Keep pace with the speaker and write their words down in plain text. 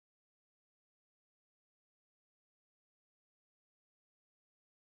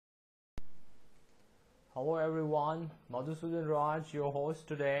Hello everyone, Madhusudan Raj, your host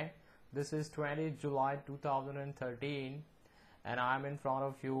today. This is 20th July 2013 and I'm in front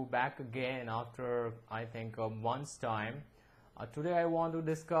of you back again after I think a month's time. Today I want to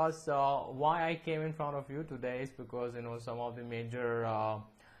discuss why I came in front of you today is because some of the major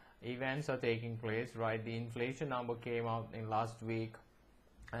events are taking place, right? The inflation number came out in last week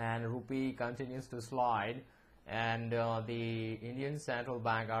and rupee continues to slide, and the Indian Central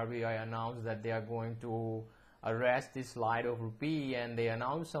Bank RBI announced that they are going to arrest the slide of rupee, and they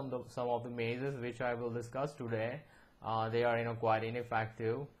announced some of the measures which I will discuss today. They are quite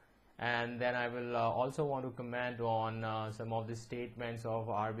ineffective, and then I will also want to comment on some of the statements of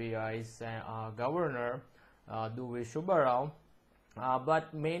RBI's governor Duvi Subbarao.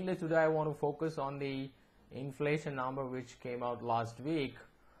 But mainly today I want to focus on the inflation number which came out last week.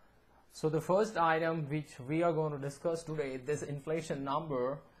 So the first item which we are going to discuss today, this inflation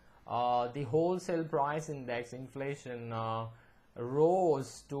number, the wholesale price index inflation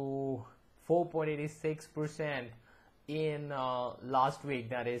rose to 4.86% in last week,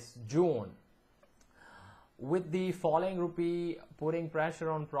 that is June. With the falling rupee putting pressure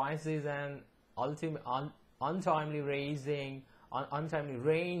on prices and untimely rains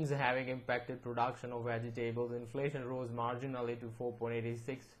having impacted production of vegetables, inflation rose marginally to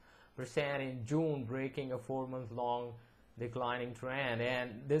 4.86% in June, breaking a 4-month-long declining trend.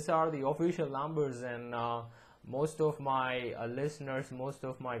 And these are the official numbers, and most of my listeners, most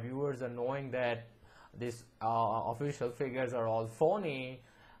of my viewers are knowing that these official figures are all phony.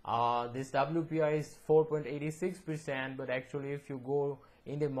 This WPI is 4.86%, but actually if you go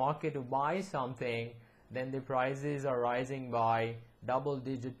in the market to buy something, then the prices are rising by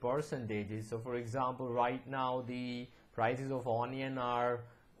double-digit percentages. So for example, right now the prices of onion are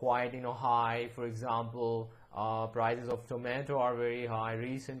quite high. For example, prices of tomato are very high.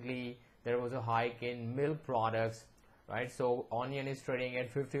 Recently there was a hike in milk products, right? So onion is trading at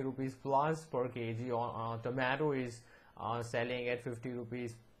 50 rupees plus per kg. Tomato is selling at 50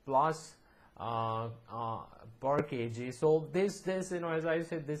 rupees plus per kg. So this as I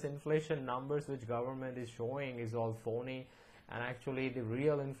said, this inflation numbers which government is showing is all phony, and actually the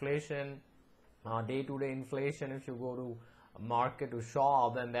real inflation, day-to-day inflation, if you go to market to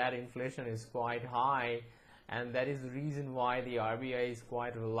shop, then that inflation is quite high, and that is the reason why the RBI is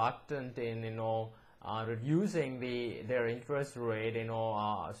quite reluctant in reducing their interest rate.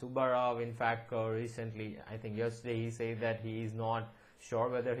 Subbarao, in fact, recently, I think yesterday, he said that he is not sure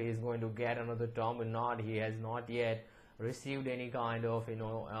whether he is going to get another term or not. He has not yet received any kind of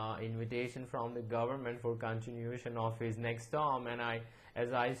invitation from the government for continuation of his next term, and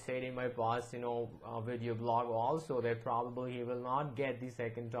as I said in my past video blog also, that probably he will not get the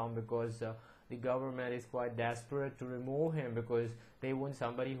second term because the government is quite desperate to remove him, because they want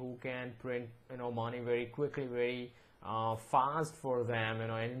somebody who can print money very quickly, very fast for them,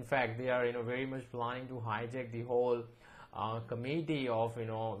 and in fact they are very much planning to hijack the whole committee of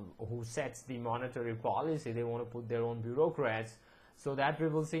who sets the monetary policy. They want to put their own bureaucrats. So that we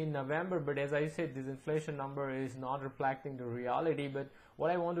will see in November. But as I said, this inflation number is not reflecting the reality. But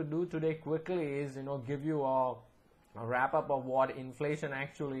what I want to do today quickly is give you a wrap up of what inflation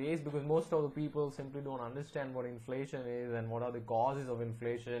actually is, because most of the people simply don't understand what inflation is and what are the causes of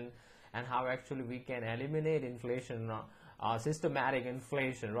inflation and how actually we can eliminate inflation, systematic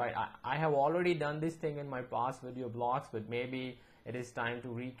inflation, right? I have already done this thing in my past video blogs, but maybe it is time to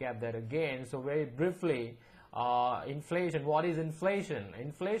recap that again. So very briefly, inflation. What is inflation?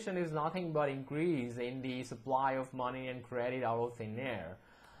 Inflation is nothing but increase in the supply of money and credit out of thin air.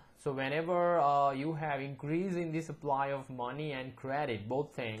 So whenever you have increase in the supply of money and credit,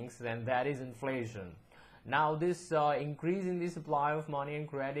 both things, then that is inflation. Now this increase in the supply of money and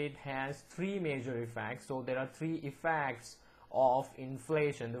credit has three major effects. So there are three effects of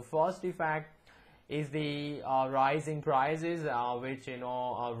inflation. The first effect is the rising prices, which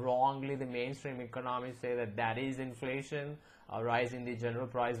wrongly the mainstream economists say that is inflation. Rise in the general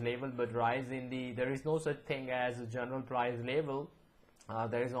price level, but there is no such thing as a general price level.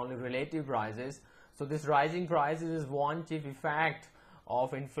 There is only relative prices. So this rising prices is one chief effect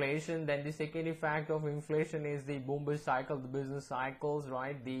of inflation. Then the second effect of inflation is the boom-bust cycle, the business cycles,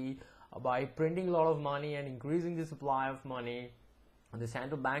 right? By printing a lot of money and increasing the supply of money, the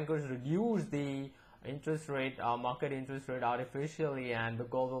central bankers reduce the interest rate, market interest rate artificially, and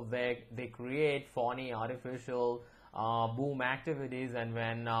because of they create phony artificial boom activities, and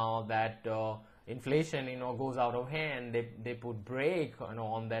when that inflation goes out of hand, they put brake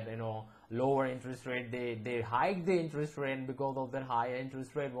on that lower interest rate. They hike the interest rate, and because of that higher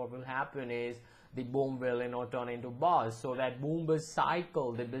interest rate, what will happen is the boom will, turn into bust. So that boom bust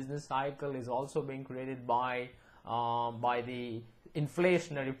cycle, the business cycle, is also being created by the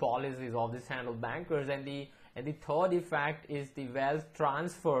inflationary policies of the central bankers. And the third effect is the wealth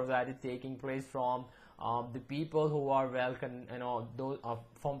transfer that is taking place from the people who are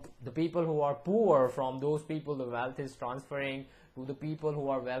from the people who are poor. From those people, the wealth is transferring to the people who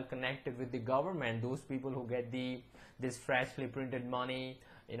are well connected with the government, those people who get this freshly printed money,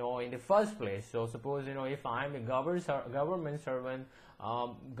 in the first place. So suppose, if I'm a government servant,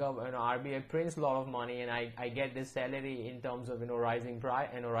 RBI prints a lot of money, and I get this salary in terms of, rising price,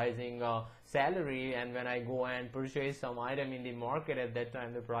 rising salary, and when I go and purchase some item in the market, at that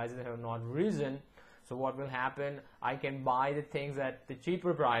time the prices have not risen. So what will happen? I can buy the things at the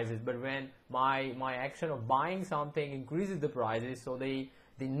cheaper prices, but when my action of buying something increases the prices, so the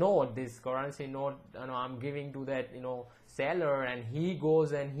note, this currency note, I'm giving to that seller, and he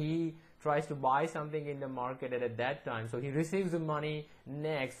goes and he tries to buy something in the market at that time. So he receives the money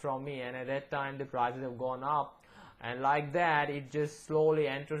next from me, and at that time the prices have gone up, and like that it just slowly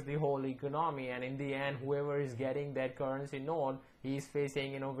enters the whole economy, and in the end, whoever is getting that currency note, he is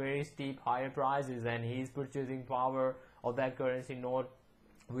facing very steep higher prices, and his purchasing power of that currency note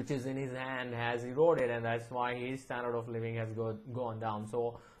which is in his hand has eroded, and that's why his standard of living has gone down.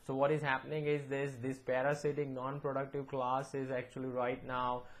 So what is happening is this parasitic non-productive class is actually right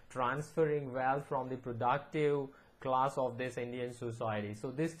now transferring wealth from the productive class of this Indian society.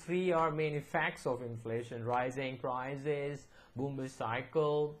 So these three are main effects of inflation: rising prices, boom bust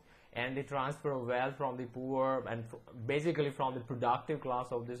cycle, and the transfer of wealth from the poor and basically from the productive class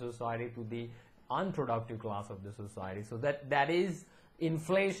of the society to the unproductive class of the society. So that is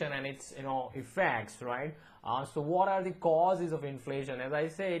inflation and its effects, right? So what are the causes of inflation? As I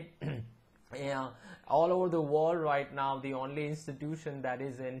said, all over the world right now, the only institution that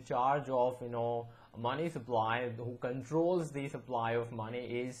is in charge of money supply, who controls the supply of money,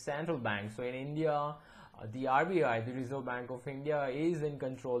 is central bank. So in India, the RBI, the Reserve Bank of India, is in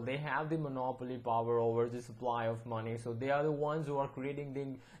control. They have the monopoly power over the supply of money. So they are the ones who are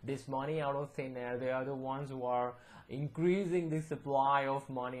creating this money out of thin air. They are the ones who are increasing the supply of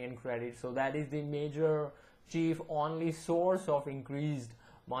money and credit. So that is the major, chief, only source of increased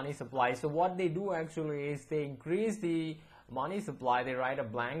money supply. So what they do actually is they increase the money supply. They write a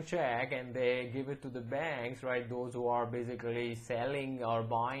blank check and they give it to the banks, right? Those who are basically selling or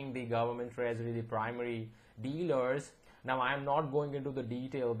buying the government treasury, the primary dealers. Now I am not going into the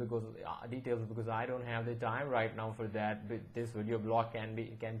details because I don't have the time right now for that. This video blog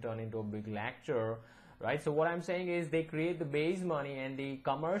can turn into a big lecture, right? So what I'm saying is they create the base money, and the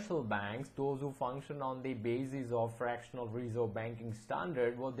commercial banks, those who function on the basis of fractional reserve banking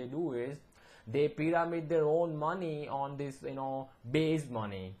standard, what they do is they pyramid their own money on this base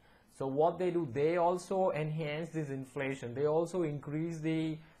money. So what they do, they also enhance this inflation. They also increase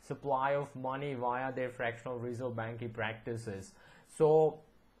the supply of money via their fractional reserve banking practices. So,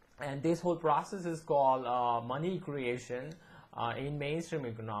 and this whole process is called money creation in mainstream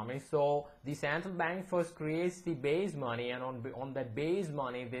economics. So the central bank first creates the base money, and on that base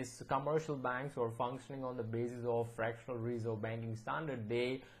money, these commercial banks who are functioning on the basis of fractional reserve banking standard,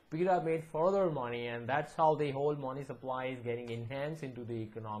 they pyramid further money, and that's how the whole money supply is getting enhanced into the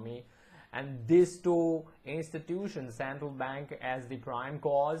economy. And these two institutions, central bank as the prime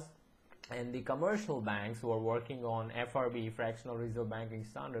cause, and the commercial banks who are working on FRB, fractional reserve banking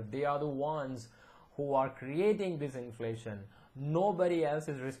standard, they are the ones who are creating this inflation. Nobody else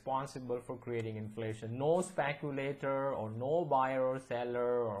is responsible for creating inflation. No speculator or no buyer or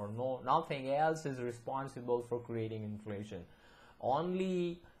seller or nothing else is responsible for creating inflation.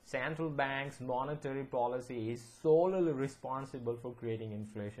 Only central bank's monetary policy is solely responsible for creating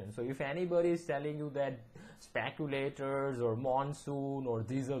inflation. So if anybody is telling you that speculators or monsoon or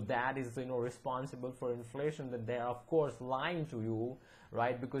this or that is responsible for inflation, then they are of course lying to you,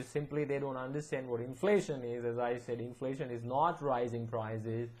 right? Because simply they don't understand what inflation is. As I said, inflation is not rising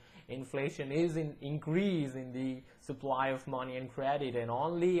prices. Inflation is an increase in the supply of money and credit, and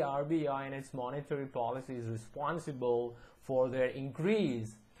only RBI and its monetary policy is responsible for their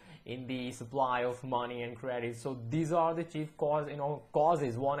increase in the supply of money and credit. So these are the chief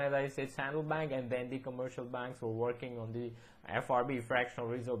causes. One, as I said, central bank, and then the commercial banks were working on the FRB, fractional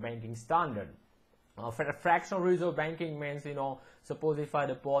reserve banking standard. Fractional reserve banking means, suppose if I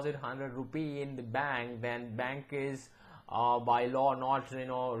deposit 100 rupee in the bank, then bank is by law not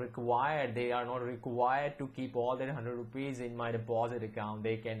required. They are not required to keep all that 100 rupees in my deposit account.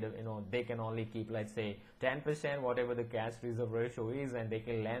 They can they can only keep, let's say, 10%, whatever the cash reserve ratio is, and they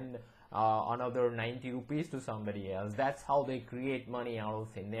can lend another 90 rupees to somebody else. That's how they create money out of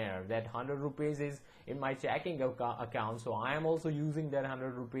thin air. That 100 rupees is in my checking account, so I am also using that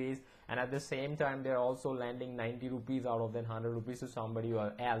 100 rupees, and at the same time they're also lending 90 rupees out of that 100 rupees to somebody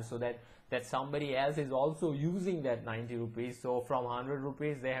else, so that somebody else is also using that 90 rupees. So from 100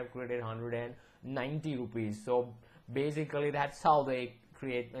 rupees they have created 190 rupees. So basically that's how they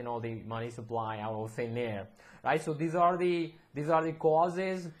create, you know, the money supply out of thin air, right? So these are the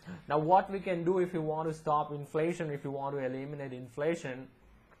causes. Now what we can do if you want to stop inflation, if you want to eliminate inflation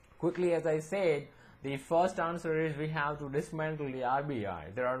quickly, as I said, the first answer is we have to dismantle the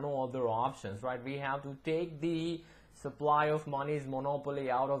RBI. There are no other options, right? We have to take the supply of money's monopoly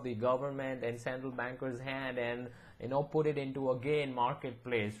out of the government and central bankers' hand and, you know, put it into again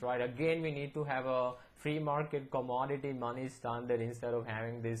marketplace, right? Again, we need to have a free market commodity money standard instead of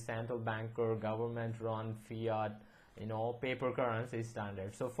having this central banker government run fiat, you know, paper currency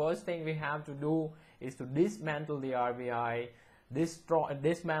standard. So first thing we have to do is to dismantle the RBI.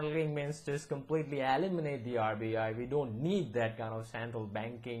 Dismantling means just completely eliminate the RBI. We don't need that kind of central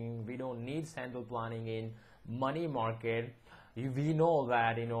banking. We don't need central planning in money market. We know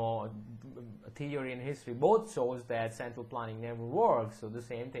that, you know, theory and history both shows that central planning never works. So the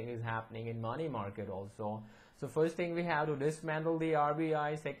same thing is happening in money market also. So first thing, we have to dismantle the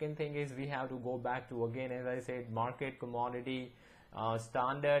RBI. Second thing is we have to go back to, again, as I said, market commodity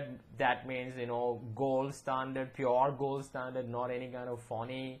standard. That means, you know, gold standard, pure gold standard, not any kind of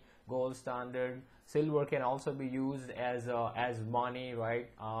phony gold standard. Silver can also be used as money, right?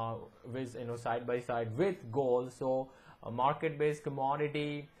 With, you know, side by side with gold. So a market-based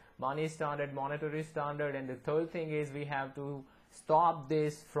commodity, money standard, monetary standard. And the third thing is we have to stop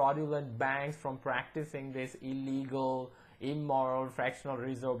these fraudulent banks from practicing this illegal, immoral fractional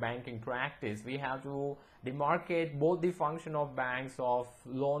reserve banking practice. We have to demarcate both the function of banks of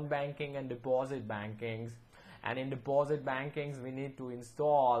loan banking and deposit bankings. And in deposit bankings, we need to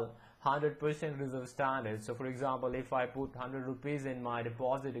install 100% reserve standard. So for example, if I put 100 rupees in my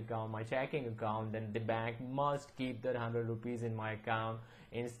deposit account, my checking account, then the bank must keep that 100 rupees in my account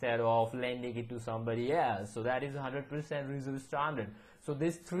instead of lending it to somebody else. So that is 100% reserve standard. So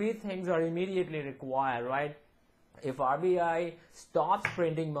these three things are immediately required, right? If RBI stops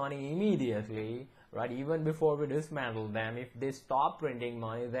printing money immediately, right, even before we dismantle them, if they stop printing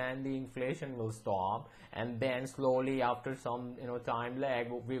money, then the inflation will stop, and then slowly after some, you know, time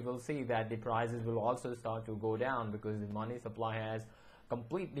lag, we will see that the prices will also start to go down because the money supply has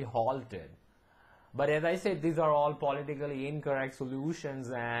completely halted. But as I said, these are all politically incorrect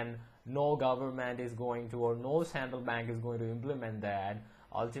solutions, and no government is going to, or no central bank is going to implement that.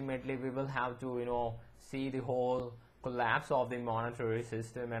 Ultimately, we will have to, you know, see the whole collapse of the monetary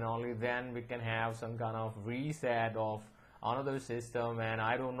system, and only then we can have some kind of reset of another system. And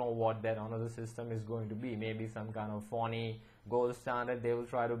I don't know what that another system is going to be. Maybe some kind of phony gold standard they will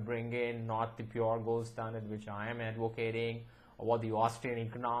try to bring in, not the pure gold standard which I am advocating, or what the Austrian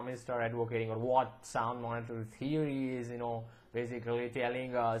economists are advocating, or what sound monetary theory is, you know, basically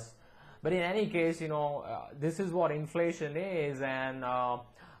telling us. But in any case, you know, this is what inflation is, and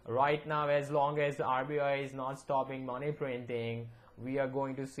right now, as long as the RBI is not stopping money printing, we are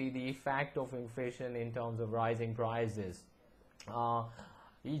going to see the effect of inflation in terms of rising prices.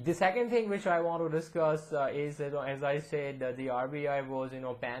 The second thing which I want to discuss is that, as I said, the RBI was, you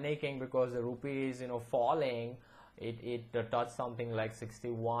know, panicking because the rupee is, you know, falling. It touched something like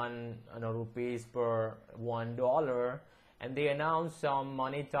 61, you know, rupees per $1, and they announced some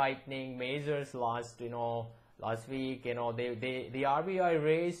money tightening measures last week. You know, the RBI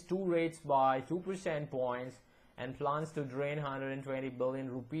raised two rates by 2 percentage points and plans to drain 120 billion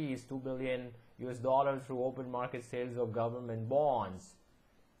rupees, $2 billion through open market sales of government bonds.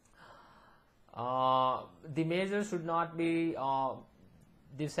 The measure should not be.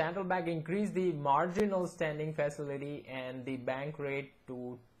 The central bank increased the marginal standing facility and the bank rate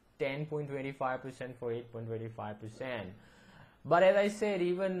to 10.25% for 8.25%. But as I said,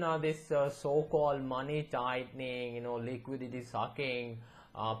 even this so-called money tightening, you know, liquidity sucking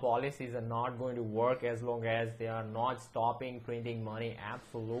policies are not going to work as long as they are not stopping printing money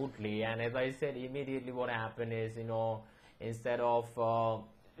absolutely. And as I said, immediately what happened is, you know, instead of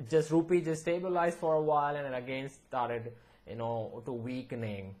just rupee just stabilized for a while and then again started, you know, to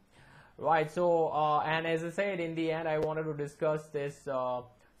weakening, right? So and as I said, in the end, I wanted to discuss this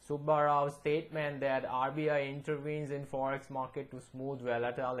Subbarao statement that RBI intervenes in forex market to smooth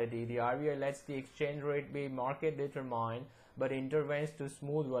volatility. The RBI lets the exchange rate be market determined, but intervenes to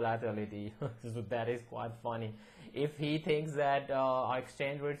smooth volatility. So that is quite funny. If he thinks that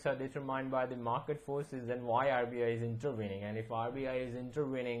exchange rates are determined by the market forces, then why RBI is intervening? And if RBI is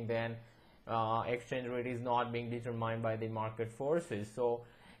intervening, then exchange rate is not being determined by the market forces. So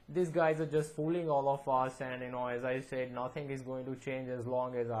these guys are just fooling all of us, and as I said, nothing is going to change as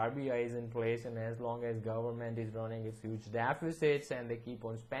long as RBI is in place and as long as government is running its huge deficits and they keep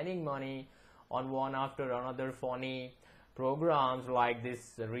on spending money on one after another funny programs like this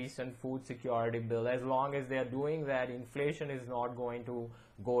recent food security bill. As long as they are doing that, inflation is not going to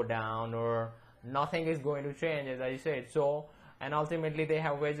go down, or nothing is going to change, as I said. So, and ultimately they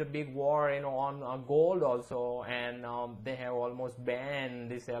have waged a big war on gold also, and they have almost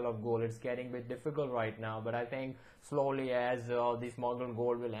banned the sale of gold. It's getting a bit difficult right now, but I think slowly as the smuggled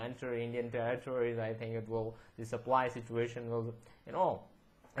gold will enter Indian territories, I think the supply situation will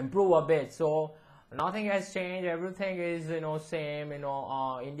improve a bit. So nothing has changed, everything is same.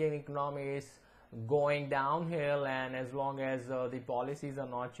 Indian economy is going downhill, and as long as the policies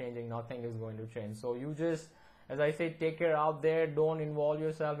are not changing, nothing is going to change. So you just, as I say, take care out there. Don't involve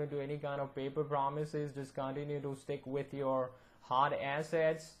yourself into any kind of paper promises. Just continue to stick with your hard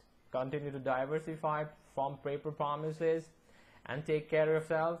assets. Continue to diversify from paper promises, and take care of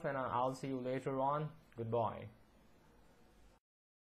yourself. And I'll see you later on. Goodbye.